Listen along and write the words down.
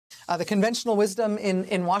The conventional wisdom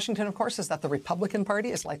in Washington, of course, is that the Republican Party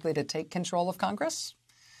is likely to take control of Congress,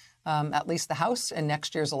 at least the House, in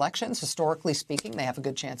next year's elections. Historically speaking, they have a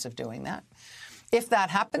good chance of doing that. If that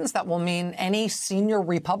happens, that will mean any senior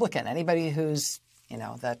Republican, anybody who's,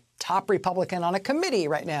 the top Republican on a committee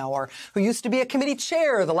right now, or who used to be a committee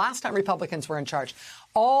chair the last time Republicans were in charge,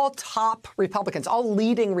 all top Republicans, all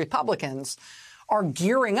leading Republicans are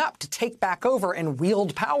gearing up to take back over and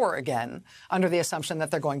wield power again under the assumption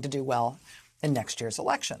that they're going to do well in next year's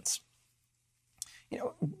elections.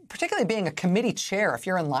 Particularly being a committee chair, if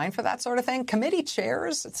you're in line for that sort of thing, committee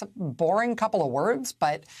chairs, it's a boring couple of words,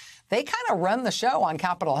 but they kind of run the show on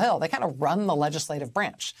Capitol Hill. They kind of run the legislative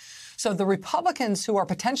branch. So the Republicans who are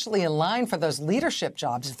potentially in line for those leadership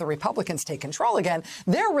jobs, if the Republicans take control again,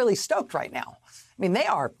 they're really stoked right now. I mean, they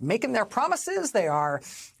are making their promises. They are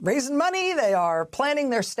raising money. They are planning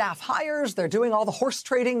their staff hires. They're doing all the horse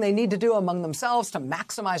trading they need to do among themselves to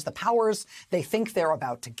maximize the powers they think they're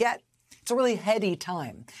about to get. It's a really heady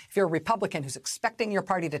time. If you're a Republican who's expecting your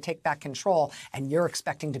party to take back control and you're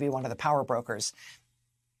expecting to be one of the power brokers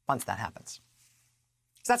once that happens.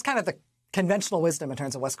 So that's kind of the conventional wisdom in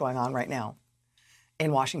terms of what's going on right now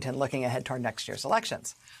in Washington looking ahead toward next year's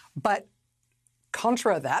elections. But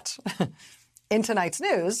contra that, in tonight's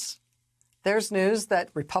news, there's news that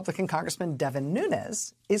Republican Congressman Devin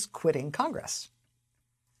Nunes is quitting Congress.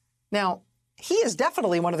 Now, he is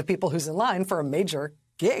definitely one of the people who's in line for a major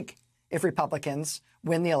gig if Republicans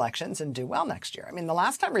win the elections and do well next year. I mean, the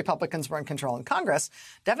last time Republicans were in control in Congress,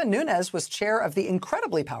 Devin Nunes was chair of the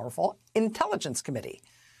incredibly powerful Intelligence Committee.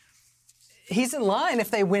 He's in line,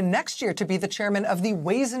 if they win next year, to be the chairman of the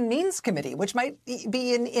Ways and Means Committee, which might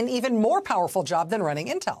be an even more powerful job than running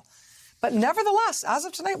Intel. But nevertheless, as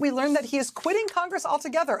of tonight, we learned that he is quitting Congress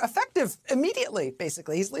altogether, effective immediately,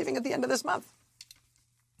 basically. He's leaving at the end of this month.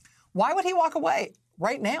 Why would he walk away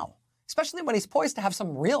right now, especially when he's poised to have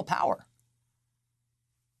some real power?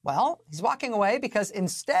 Well, he's walking away because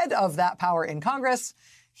instead of that power in Congress,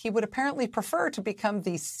 he would apparently prefer to become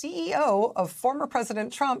the CEO of former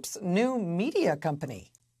President Trump's new media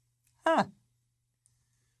company.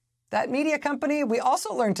 That media company, we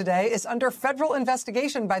also learned today, is under federal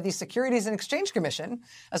investigation by the Securities and Exchange Commission,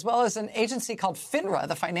 as well as an agency called FINRA,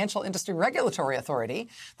 the Financial Industry Regulatory Authority.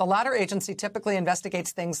 The latter agency typically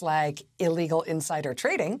investigates things like illegal insider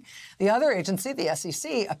trading. The other agency, the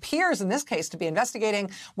SEC, appears in this case to be investigating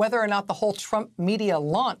whether or not the whole Trump media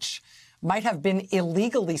launch might have been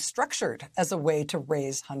illegally structured as a way to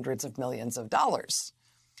raise hundreds of millions of dollars.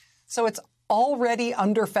 So it's already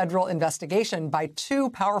under federal investigation by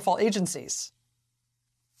two powerful agencies.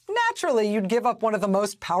 Naturally, you'd give up one of the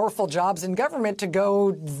most powerful jobs in government to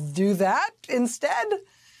go do that instead.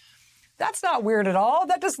 That's not weird at all.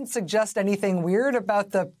 That doesn't suggest anything weird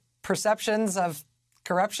about the perceptions of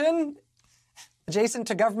corruption adjacent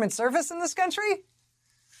to government service in this country.